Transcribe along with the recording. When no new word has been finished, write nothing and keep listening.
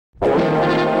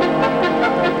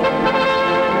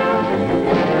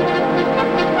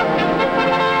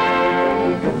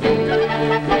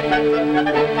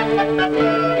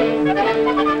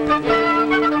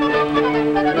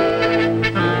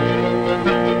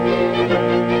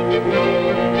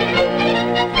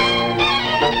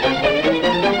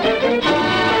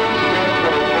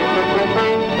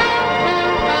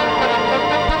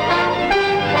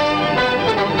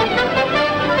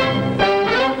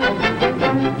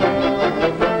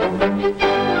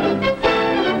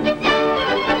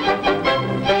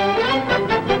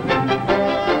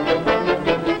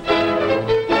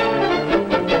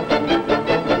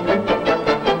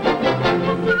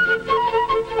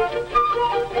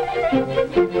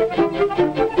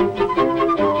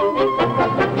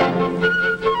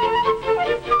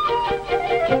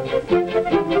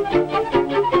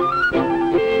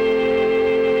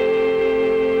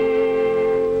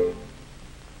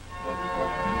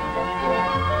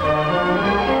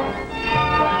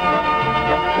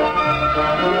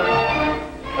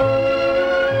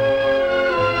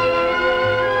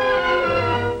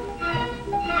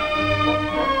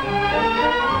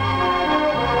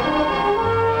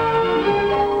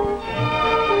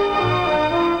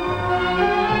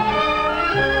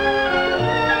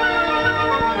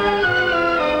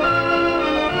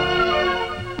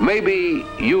Maybe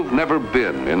you've never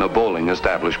been in a bowling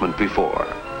establishment before.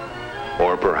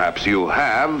 Or perhaps you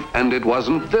have, and it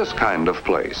wasn't this kind of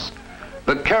place.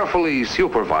 The carefully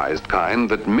supervised kind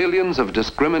that millions of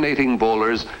discriminating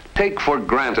bowlers take for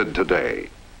granted today.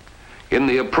 In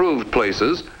the approved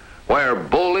places, where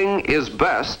bowling is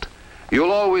best,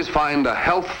 you'll always find a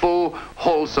healthful,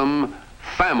 wholesome,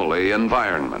 family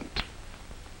environment.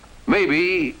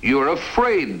 Maybe you're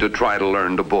afraid to try to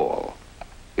learn to bowl.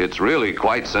 It's really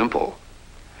quite simple.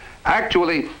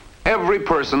 Actually, every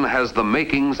person has the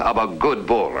makings of a good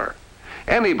bowler.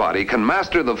 Anybody can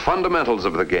master the fundamentals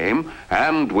of the game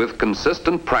and, with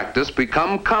consistent practice,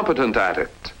 become competent at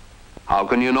it. How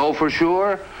can you know for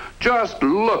sure? Just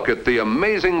look at the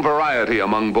amazing variety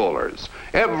among bowlers.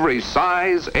 Every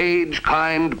size, age,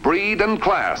 kind, breed, and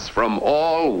class from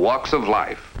all walks of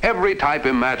life. Every type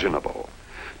imaginable.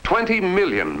 20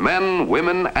 million men,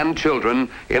 women, and children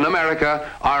in America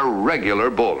are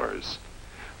regular bowlers.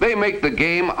 They make the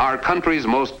game our country's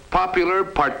most popular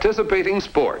participating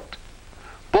sport.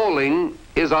 Bowling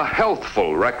is a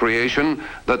healthful recreation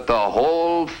that the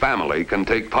whole family can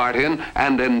take part in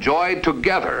and enjoy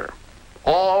together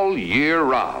all year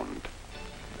round.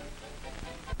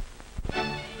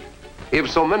 If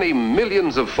so many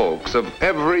millions of folks of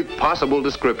every possible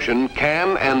description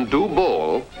can and do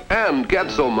bowl and get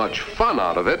so much fun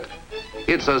out of it,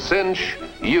 it's a cinch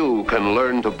you can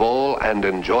learn to bowl and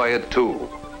enjoy it too.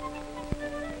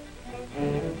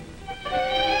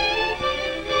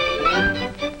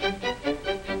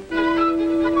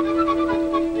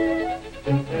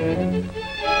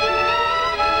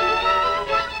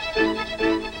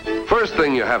 First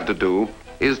thing you have to do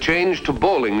is change to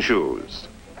bowling shoes.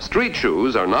 Street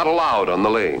shoes are not allowed on the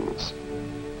lanes.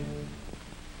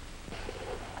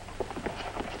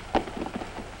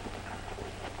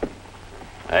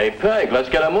 Hey, Peg, let's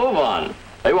get a move on.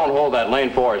 They won't hold that lane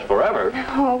for us forever.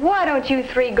 Oh, why don't you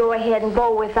three go ahead and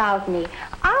bowl without me?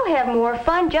 I'll have more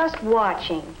fun just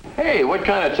watching. Hey, what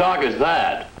kind of talk is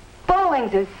that?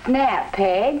 Bowling's a snap,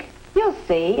 Peg. You'll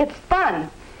see. It's fun.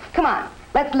 Come on,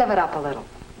 let's live it up a little.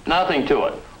 Nothing to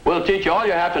it. We'll teach you all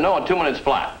you have to know in 2 minutes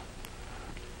flat.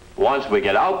 Once we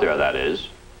get out there, that is.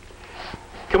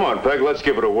 Come on, Peg, let's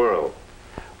give it a whirl.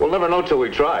 We'll never know till we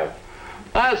try.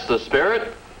 That's the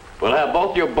spirit. We'll have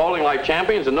both of you bowling like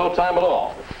champions in no time at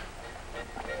all.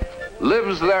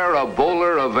 Lives there a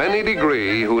bowler of any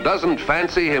degree who doesn't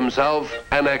fancy himself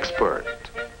an expert?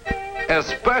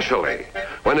 Especially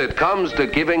when it comes to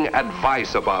giving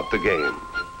advice about the game.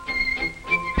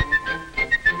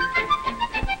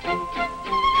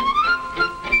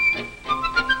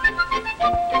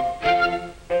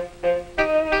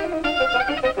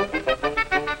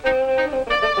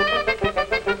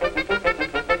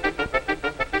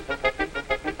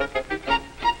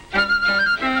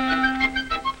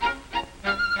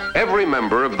 Every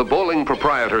member of the Bowling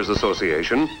Proprietors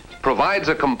Association provides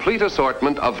a complete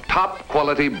assortment of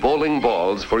top-quality bowling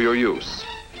balls for your use.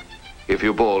 If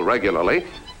you bowl regularly,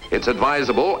 it's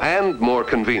advisable and more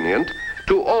convenient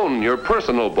to own your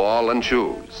personal ball and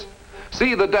shoes.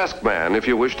 See the desk man if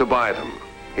you wish to buy them.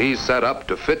 He's set up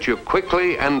to fit you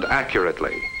quickly and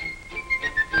accurately.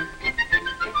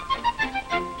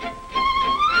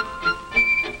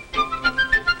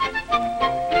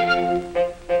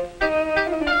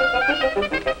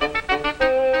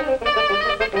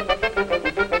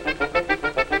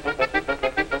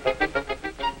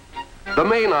 The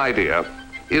main idea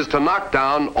is to knock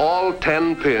down all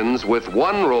 10 pins with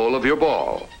one roll of your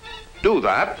ball. Do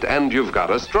that, and you've got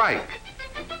a strike.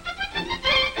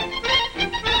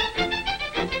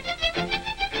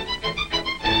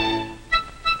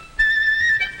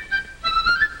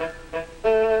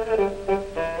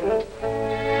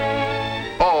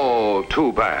 Oh,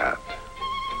 too bad.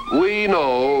 We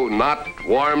know, not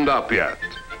warmed up yet.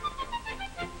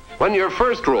 When your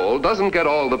first roll doesn't get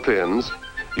all the pins,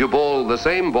 you bowl the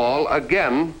same ball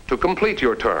again to complete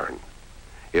your turn.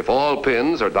 If all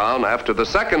pins are down after the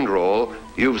second roll,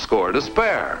 you've scored a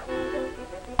spare.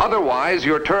 Otherwise,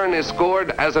 your turn is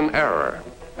scored as an error,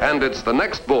 and it's the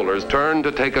next bowler's turn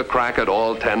to take a crack at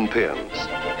all 10 pins.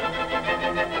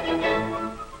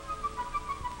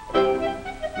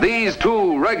 These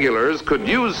two regulars could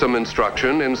use some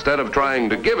instruction instead of trying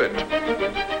to give it.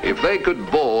 If they could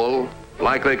bowl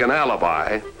like they can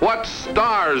alibi, what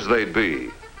stars they'd be.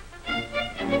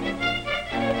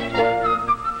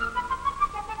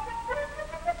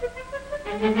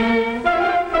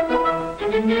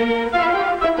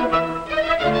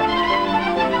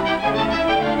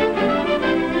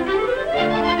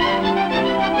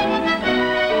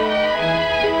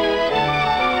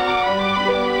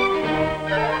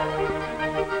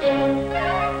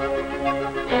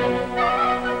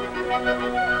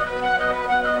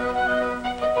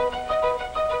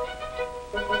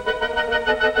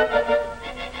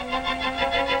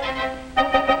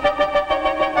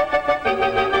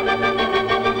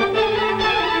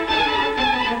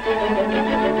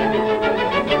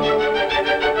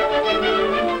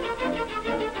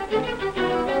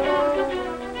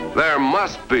 There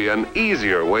must be an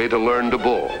easier way to learn to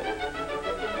bowl.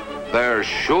 There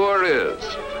sure is.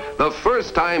 The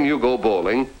first time you go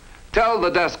bowling, tell the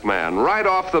desk man right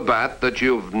off the bat that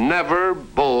you've never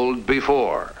bowled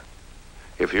before.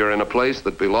 If you're in a place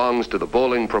that belongs to the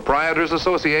Bowling Proprietors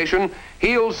Association,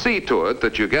 he'll see to it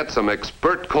that you get some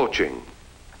expert coaching.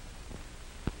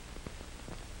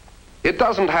 It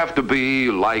doesn't have to be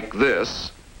like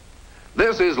this.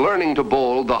 This is learning to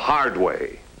bowl the hard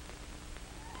way.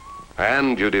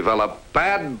 And you develop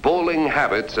bad bowling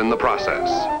habits in the process.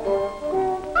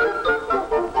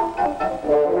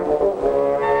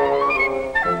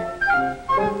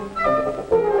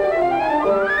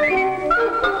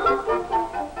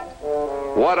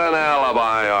 What an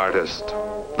alibi artist.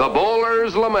 The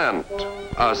Bowler's Lament.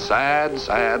 A sad,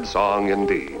 sad song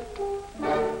indeed.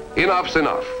 Enough's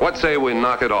enough. What say we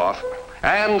knock it off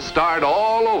and start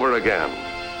all over again?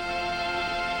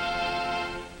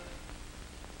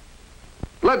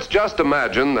 Let's just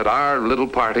imagine that our little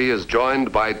party is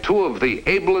joined by two of the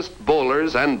ablest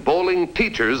bowlers and bowling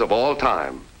teachers of all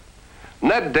time,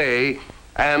 Ned Day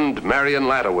and Marion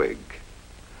Latawig.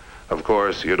 Of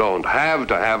course, you don't have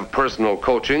to have personal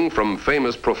coaching from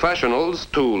famous professionals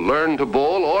to learn to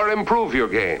bowl or improve your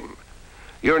game.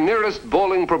 Your nearest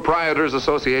Bowling Proprietors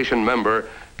Association member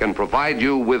can provide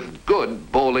you with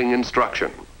good bowling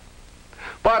instruction.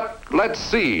 But let's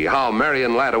see how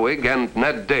Marion Latawig and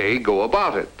Ned Day go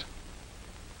about it.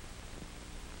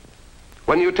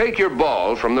 When you take your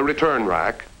ball from the return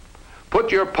rack,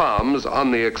 put your palms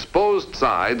on the exposed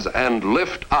sides and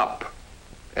lift up.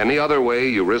 Any other way,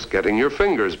 you risk getting your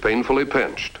fingers painfully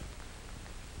pinched.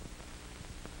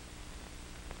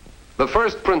 The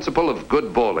first principle of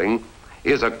good bowling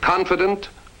is a confident,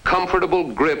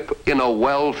 comfortable grip in a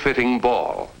well-fitting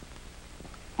ball.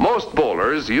 Most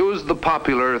bowlers use the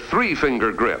popular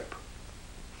three-finger grip.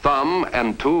 Thumb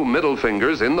and two middle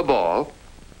fingers in the ball,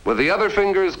 with the other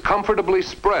fingers comfortably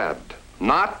spread,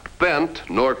 not bent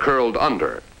nor curled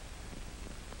under.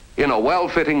 In a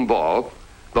well-fitting ball,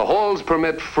 the holes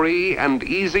permit free and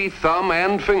easy thumb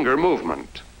and finger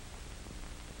movement.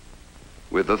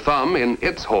 With the thumb in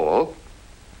its hole,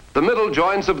 the middle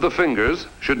joints of the fingers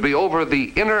should be over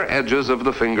the inner edges of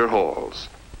the finger holes.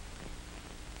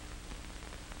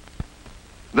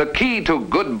 The key to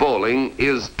good bowling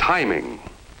is timing,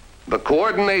 the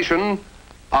coordination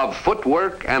of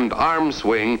footwork and arm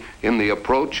swing in the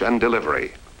approach and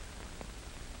delivery.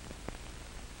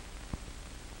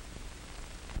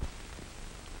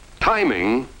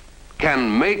 Timing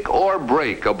can make or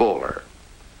break a bowler.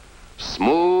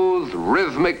 Smooth,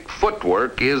 rhythmic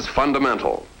footwork is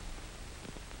fundamental.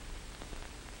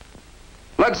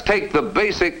 Let's take the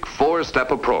basic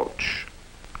four-step approach.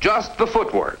 Just the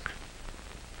footwork.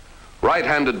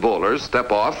 Right-handed bowlers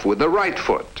step off with the right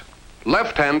foot.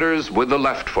 Left-handers with the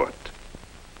left foot.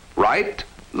 Right,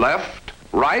 left,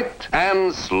 right,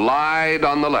 and slide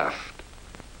on the left.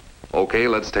 Okay,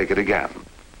 let's take it again.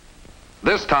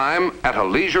 This time at a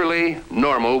leisurely,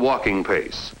 normal walking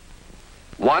pace.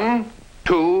 1,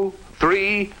 2,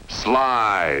 3,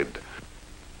 slide.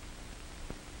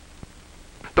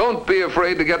 Don't be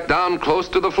afraid to get down close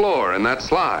to the floor in that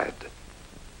slide.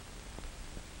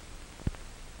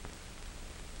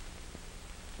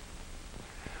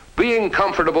 Being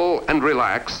comfortable and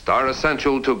relaxed are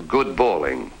essential to good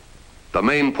bowling. The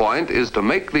main point is to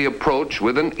make the approach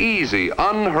with an easy,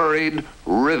 unhurried,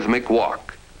 rhythmic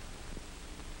walk.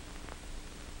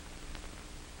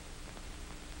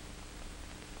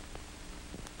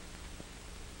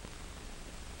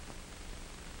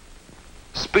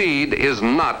 Speed is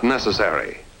not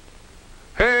necessary.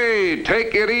 Hey,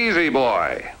 take it easy,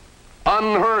 boy.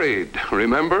 Unhurried,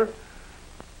 remember?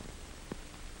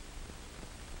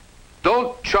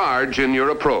 Don't charge in your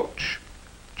approach.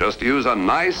 Just use a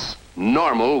nice,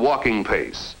 normal walking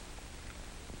pace.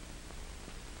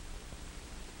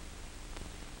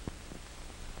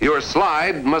 Your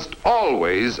slide must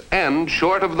always end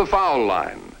short of the foul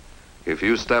line. If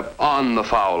you step on the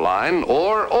foul line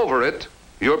or over it,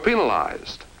 you're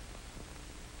penalized.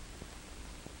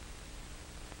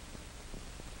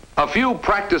 A few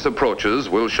practice approaches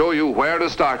will show you where to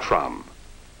start from.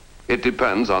 It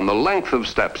depends on the length of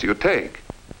steps you take.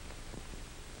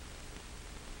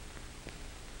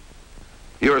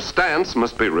 Your stance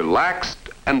must be relaxed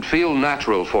and feel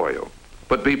natural for you,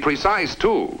 but be precise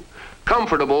too,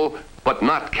 comfortable but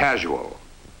not casual.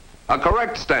 A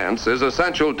correct stance is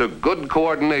essential to good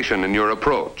coordination in your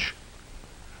approach.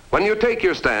 When you take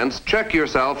your stance, check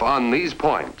yourself on these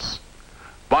points.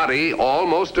 Body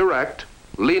almost erect,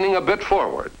 leaning a bit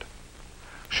forward.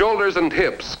 Shoulders and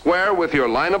hips square with your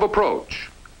line of approach.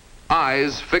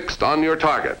 Eyes fixed on your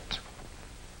target.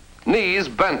 Knees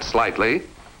bent slightly,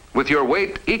 with your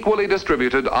weight equally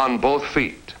distributed on both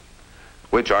feet,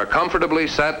 which are comfortably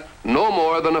set no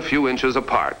more than a few inches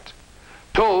apart.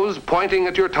 Toes pointing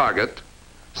at your target,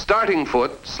 starting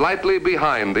foot slightly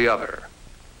behind the other.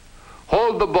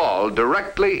 Hold the ball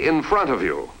directly in front of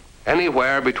you,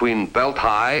 anywhere between belt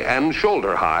high and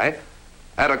shoulder high,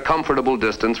 at a comfortable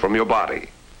distance from your body,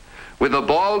 with the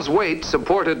ball's weight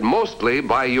supported mostly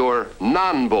by your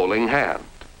non-bowling hand.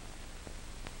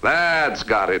 That's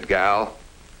got it, gal.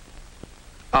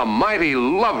 A mighty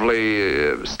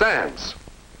lovely stance.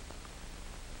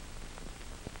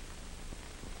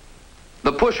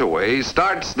 The push-away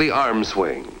starts the arm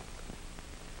swing.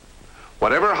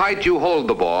 Whatever height you hold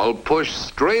the ball, push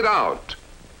straight out.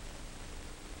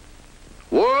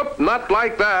 Whoop, not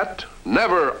like that.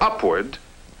 Never upward.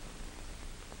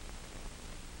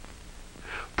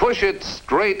 Push it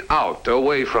straight out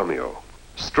away from you.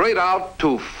 Straight out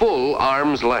to full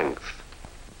arm's length.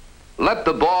 Let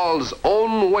the ball's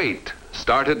own weight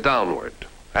start it downward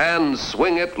and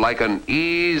swing it like an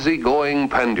easy-going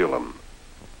pendulum.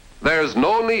 There's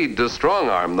no need to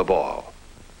strong-arm the ball.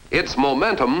 Its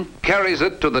momentum carries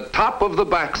it to the top of the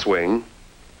backswing.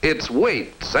 Its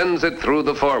weight sends it through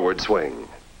the forward swing.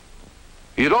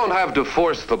 You don't have to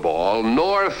force the ball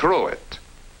nor throw it.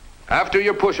 After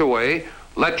your push away,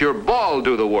 let your ball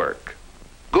do the work.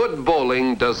 Good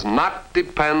bowling does not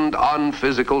depend on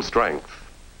physical strength.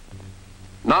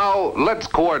 Now let's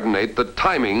coordinate the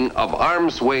timing of arm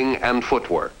swing and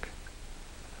footwork.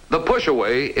 The push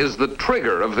away is the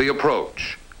trigger of the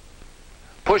approach.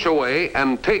 Push away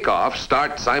and takeoff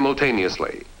start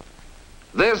simultaneously.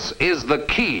 This is the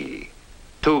key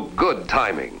to good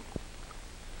timing.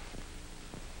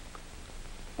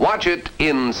 Watch it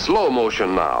in slow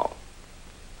motion now.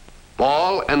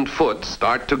 Ball and foot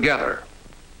start together.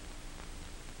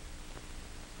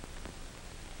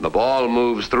 The ball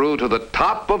moves through to the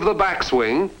top of the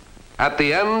backswing at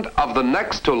the end of the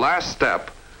next to last step,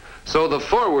 so the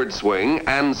forward swing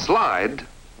and slide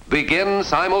begin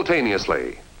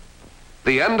simultaneously.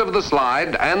 The end of the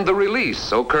slide and the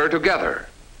release occur together.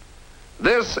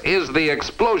 This is the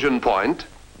explosion point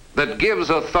that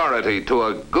gives authority to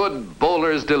a good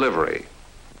bowler's delivery.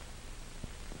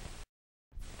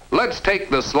 Let's take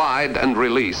the slide and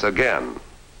release again.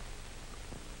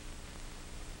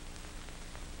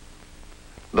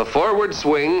 The forward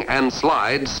swing and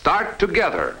slide start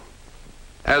together.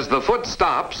 As the foot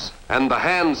stops and the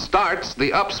hand starts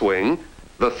the upswing,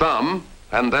 the thumb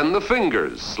and then the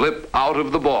fingers slip out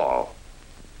of the ball.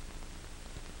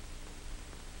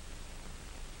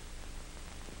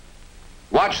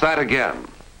 Watch that again.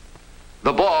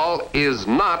 The ball is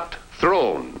not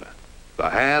thrown. The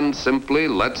hand simply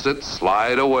lets it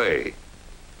slide away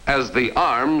as the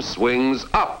arm swings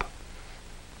up.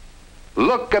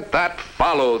 Look at that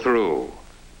follow-through.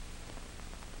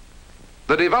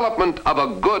 The development of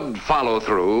a good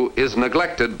follow-through is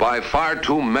neglected by far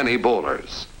too many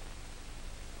bowlers.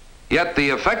 Yet the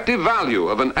effective value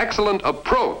of an excellent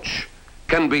approach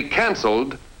can be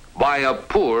canceled by a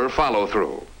poor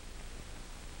follow-through.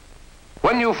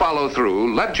 When you follow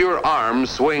through, let your arm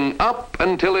swing up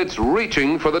until it's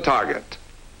reaching for the target.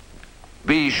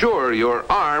 Be sure your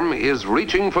arm is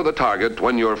reaching for the target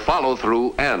when your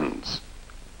follow-through ends.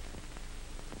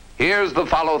 Here's the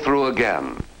follow-through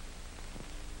again.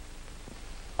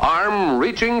 Arm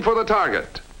reaching for the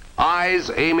target,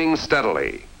 eyes aiming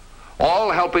steadily,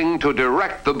 all helping to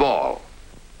direct the ball.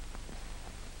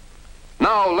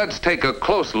 Now let's take a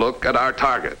close look at our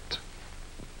target.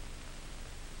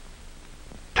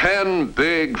 10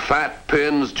 big fat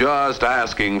pins just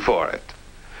asking for it.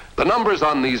 The numbers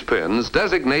on these pins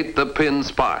designate the pin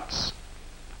spots.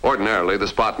 Ordinarily, the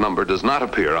spot number does not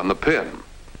appear on the pin.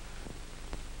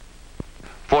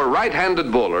 For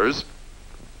right-handed bowlers,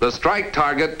 the strike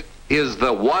target is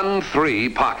the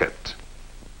 1-3 pocket.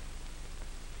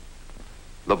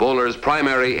 The bowler's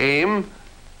primary aim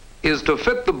is to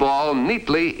fit the ball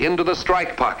neatly into the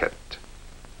strike pocket.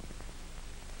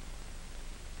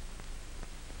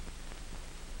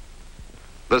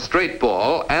 The straight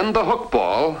ball and the hook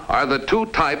ball are the two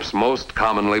types most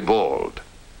commonly bowled.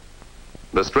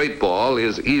 The straight ball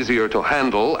is easier to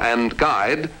handle and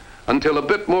guide until a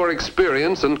bit more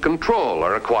experience and control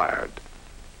are acquired.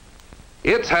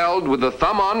 It's held with the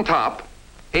thumb on top,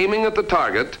 aiming at the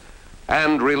target,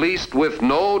 and released with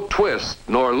no twist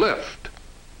nor lift.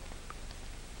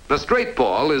 The straight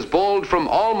ball is bowled from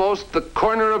almost the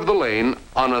corner of the lane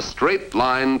on a straight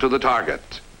line to the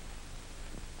target.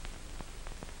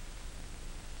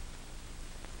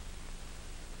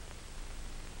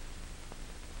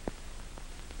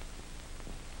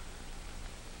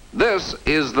 This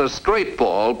is the straight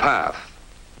ball path.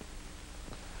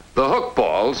 The hook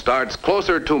ball starts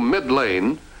closer to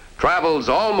mid-lane, travels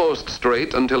almost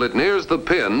straight until it nears the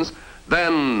pins,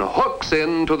 then hooks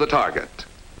into the target.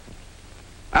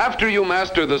 After you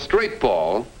master the straight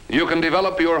ball, you can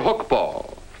develop your hook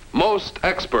ball. Most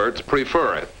experts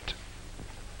prefer it.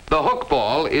 The hook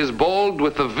ball is bowled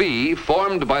with the V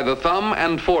formed by the thumb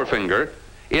and forefinger,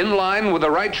 in line with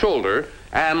the right shoulder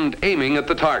and aiming at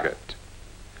the target.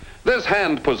 This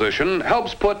hand position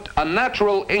helps put a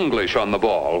natural English on the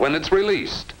ball when it's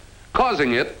released,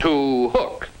 causing it to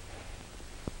hook.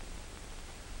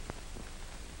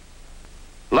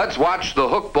 Let's watch the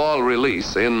hook ball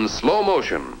release in slow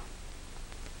motion.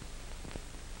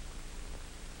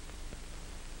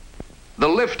 The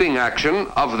lifting action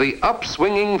of the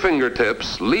upswinging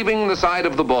fingertips leaving the side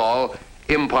of the ball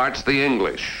imparts the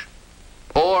English,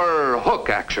 or hook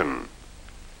action.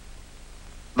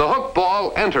 The hook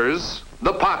ball enters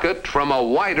the pocket from a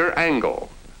wider angle,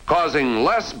 causing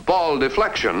less ball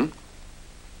deflection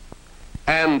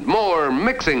and more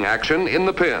mixing action in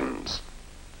the pins.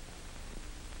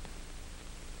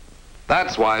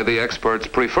 That's why the experts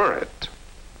prefer it.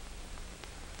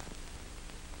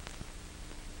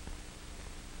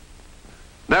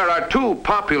 There are two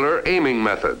popular aiming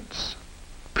methods,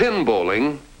 pin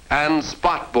bowling and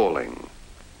spot bowling.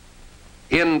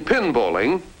 In pin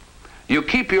bowling, you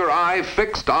keep your eye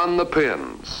fixed on the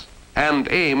pins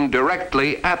and aim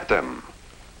directly at them.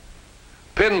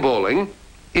 Pin bowling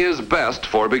is best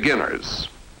for beginners.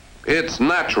 It's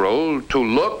natural to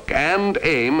look and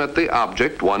aim at the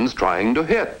object one's trying to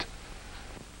hit.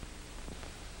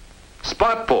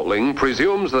 Spot bowling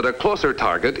presumes that a closer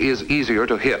target is easier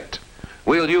to hit.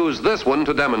 We'll use this one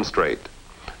to demonstrate.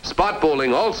 Spot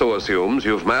bowling also assumes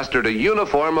you've mastered a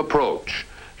uniform approach.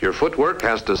 Your footwork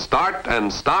has to start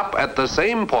and stop at the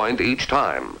same point each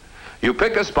time. You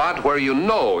pick a spot where you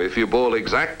know if you bowl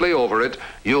exactly over it,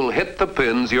 you'll hit the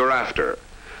pins you're after.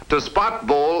 To spot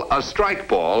bowl a strike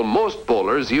ball, most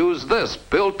bowlers use this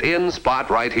built-in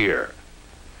spot right here.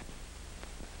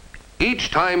 Each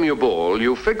time you bowl,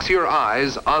 you fix your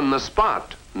eyes on the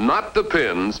spot, not the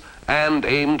pins, and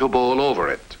aim to bowl over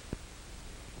it.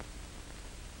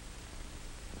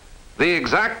 The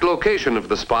exact location of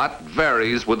the spot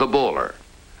varies with the bowler.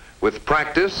 With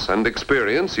practice and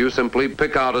experience, you simply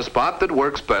pick out a spot that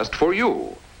works best for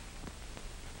you.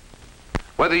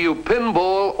 Whether you pin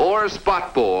bowl or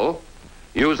spot bowl,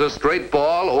 use a straight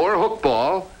ball or hook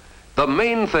ball, the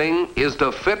main thing is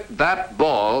to fit that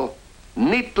ball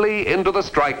neatly into the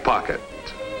strike pocket.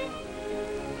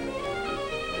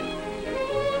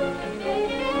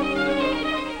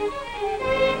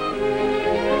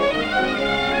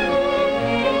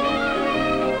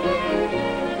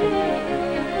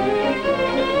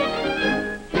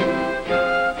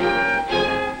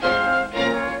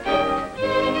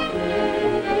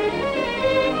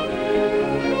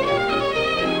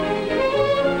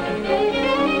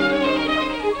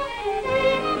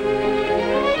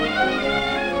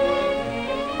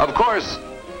 Of course,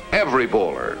 every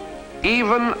bowler,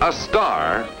 even a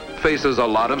star, faces a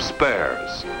lot of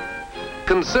spares.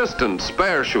 Consistent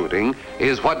spare shooting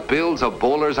is what builds a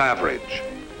bowler's average.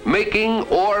 Making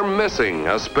or missing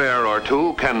a spare or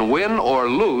two can win or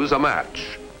lose a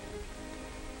match.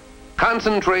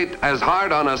 Concentrate as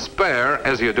hard on a spare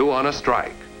as you do on a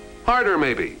strike. Harder,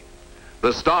 maybe.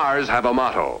 The stars have a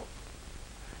motto.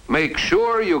 Make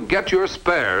sure you get your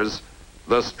spares.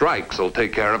 The strikes will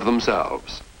take care of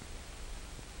themselves.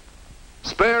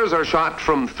 Spares are shot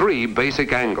from 3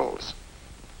 basic angles.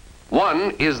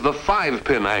 One is the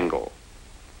 5-pin angle.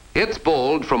 It's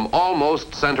bowled from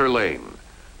almost center lane,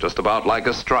 just about like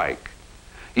a strike.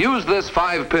 Use this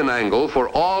 5-pin angle for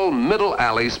all middle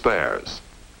alley spares.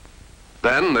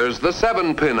 Then there's the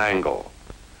 7-pin angle,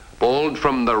 bowled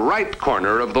from the right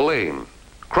corner of the lane,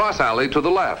 cross alley to the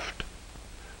left.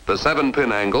 The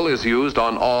 7-pin angle is used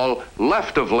on all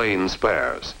left of lane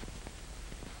spares.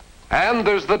 And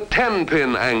there's the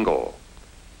 10-pin angle,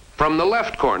 from the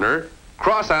left corner,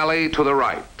 cross alley to the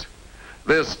right.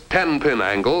 This 10-pin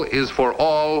angle is for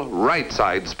all right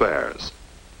side spares.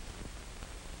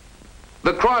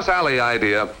 The cross alley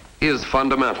idea is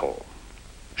fundamental.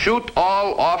 Shoot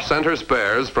all off-center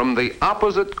spares from the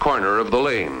opposite corner of the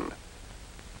lane.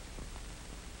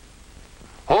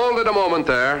 Hold it a moment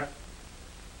there.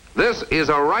 This is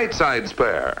a right side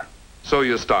spare, so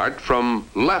you start from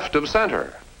left of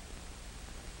center.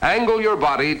 Angle your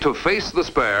body to face the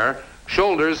spare,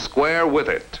 shoulders square with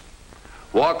it.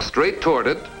 Walk straight toward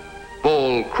it,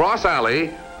 bowl cross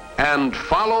alley, and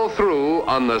follow through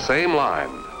on the same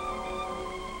line.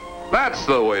 That's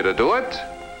the way to do it.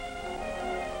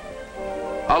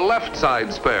 A left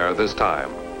side spare this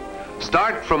time.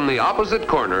 Start from the opposite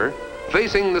corner,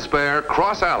 facing the spare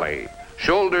cross alley,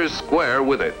 shoulders square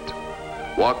with it.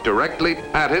 Walk directly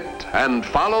at it and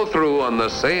follow through on the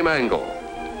same angle.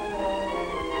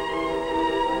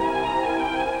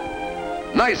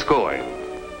 Nice going.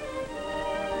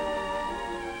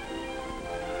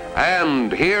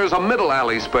 And here's a middle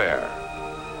alley spare.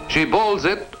 She bowls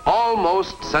it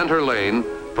almost center lane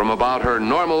from about her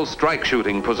normal strike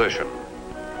shooting position.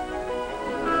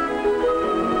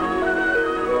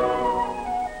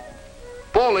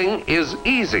 Bowling is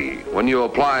easy when you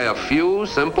apply a few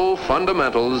simple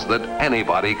fundamentals that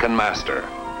anybody can master.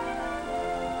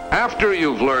 After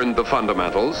you've learned the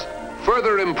fundamentals,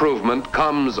 further improvement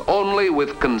comes only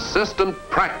with consistent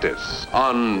practice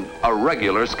on a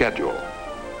regular schedule.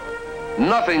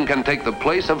 Nothing can take the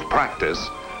place of practice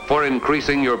for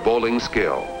increasing your bowling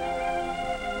skill.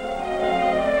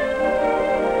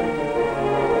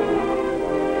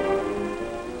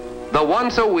 The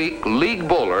once-a-week league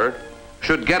bowler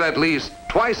should get at least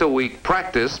twice a week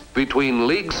practice between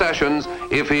league sessions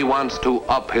if he wants to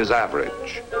up his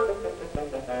average.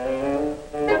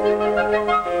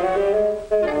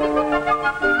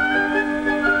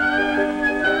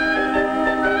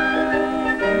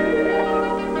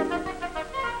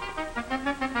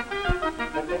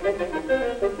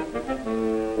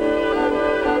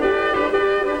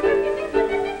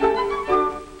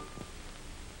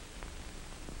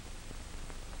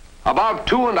 About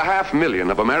 2.5 million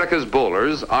of America's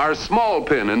bowlers are small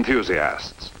pin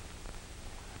enthusiasts.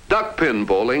 Duck pin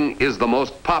bowling is the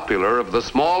most popular of the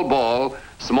small ball,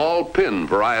 small pin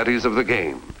varieties of the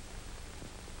game.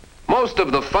 Most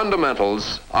of the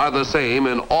fundamentals are the same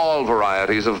in all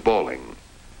varieties of bowling.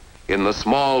 In the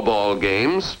small ball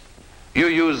games, you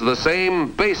use the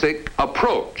same basic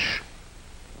approach.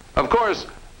 Of course,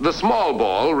 the small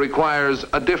ball requires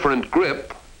a different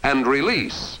grip and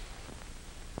release.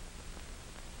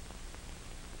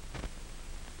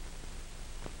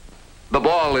 The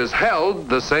ball is held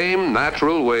the same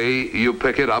natural way you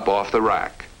pick it up off the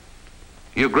rack.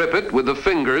 You grip it with the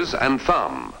fingers and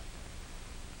thumb.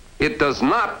 It does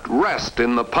not rest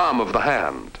in the palm of the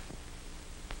hand.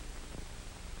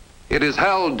 It is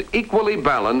held equally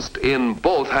balanced in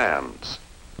both hands.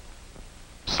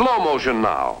 Slow motion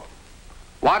now.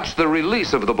 Watch the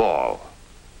release of the ball.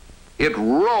 It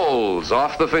rolls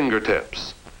off the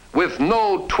fingertips with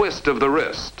no twist of the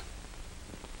wrist.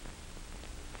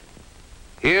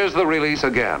 Here's the release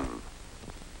again.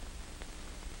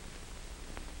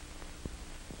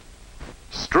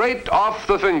 Straight off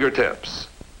the fingertips,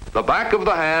 the back of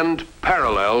the hand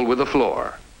parallel with the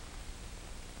floor.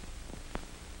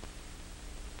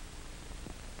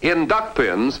 In duck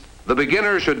pins, the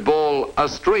beginner should bowl a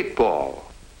straight ball,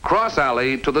 cross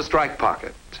alley to the strike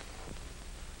pocket.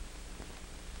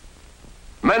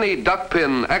 Many duck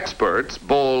pin experts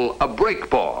bowl a break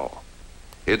ball.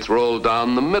 It's rolled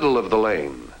down the middle of the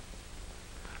lane.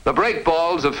 The break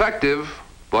ball's effective,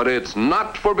 but it's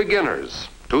not for beginners.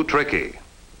 Too tricky.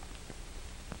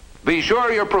 Be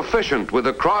sure you're proficient with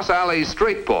the cross-alley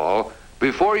straight ball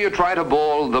before you try to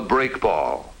bowl the break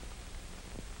ball.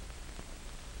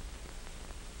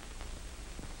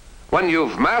 When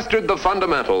you've mastered the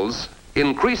fundamentals,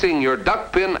 increasing your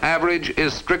duck pin average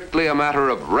is strictly a matter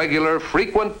of regular,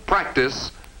 frequent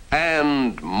practice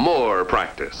and more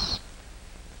practice.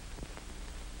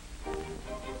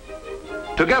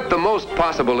 To get the most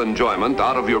possible enjoyment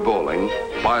out of your bowling,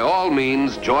 by all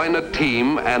means join a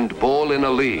team and bowl in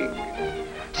a league.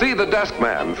 See the desk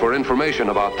man for information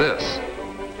about this.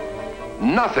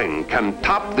 Nothing can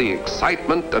top the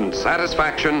excitement and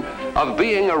satisfaction of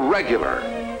being a regular,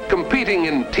 competing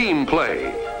in team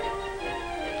play.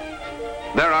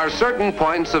 There are certain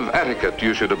points of etiquette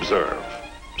you should observe.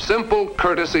 Simple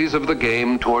courtesies of the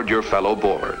game toward your fellow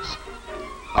bowlers.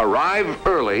 Arrive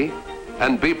early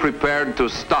and be prepared to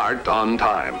start on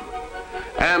time.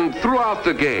 And throughout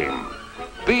the game,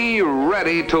 be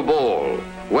ready to bowl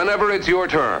whenever it's your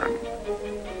turn.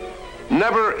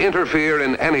 Never interfere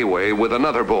in any way with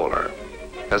another bowler,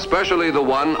 especially the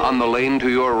one on the lane to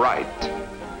your right.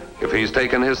 If he's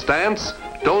taken his stance,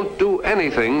 don't do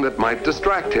anything that might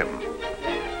distract him.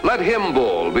 Let him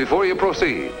bowl before you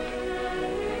proceed.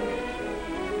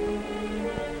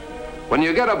 When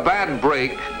you get a bad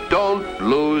break, don't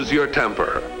lose your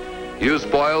temper. You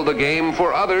spoil the game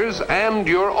for others and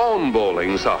your own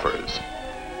bowling suffers.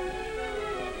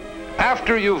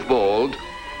 After you've bowled,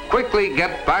 quickly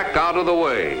get back out of the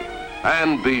way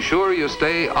and be sure you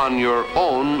stay on your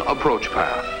own approach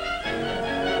path.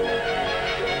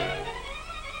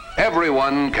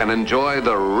 Everyone can enjoy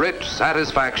the rich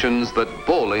satisfactions that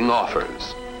bowling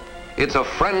offers. It's a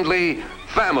friendly,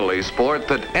 family sport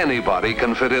that anybody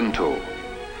can fit into.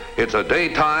 It's a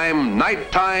daytime,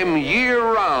 nighttime,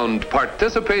 year-round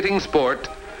participating sport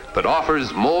that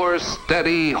offers more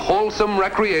steady, wholesome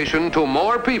recreation to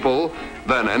more people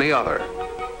than any other.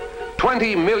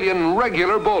 20 million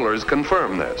regular bowlers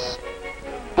confirm this.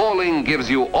 Bowling gives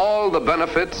you all the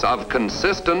benefits of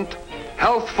consistent,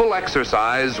 healthful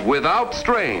exercise without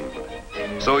strain,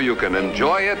 so you can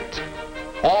enjoy it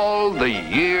all the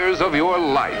years of your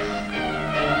life.